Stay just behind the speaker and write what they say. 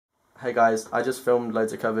Hey guys, I just filmed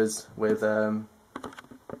loads of covers with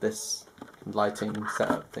this lighting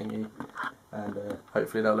setup thingy, and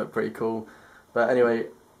hopefully they'll look pretty cool. But anyway,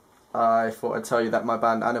 I thought I'd tell you that my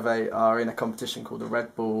band Anovate are in a competition called the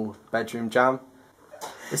Red Bull Bedroom Jam.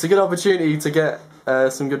 It's a good opportunity to get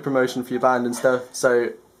some good promotion for your band and stuff, so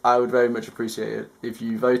I would very much appreciate it if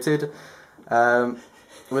you voted.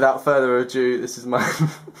 Without further ado, this is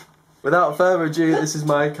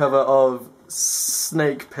my cover of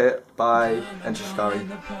Snake Pit by Shikari.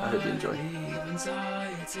 I hope you enjoy.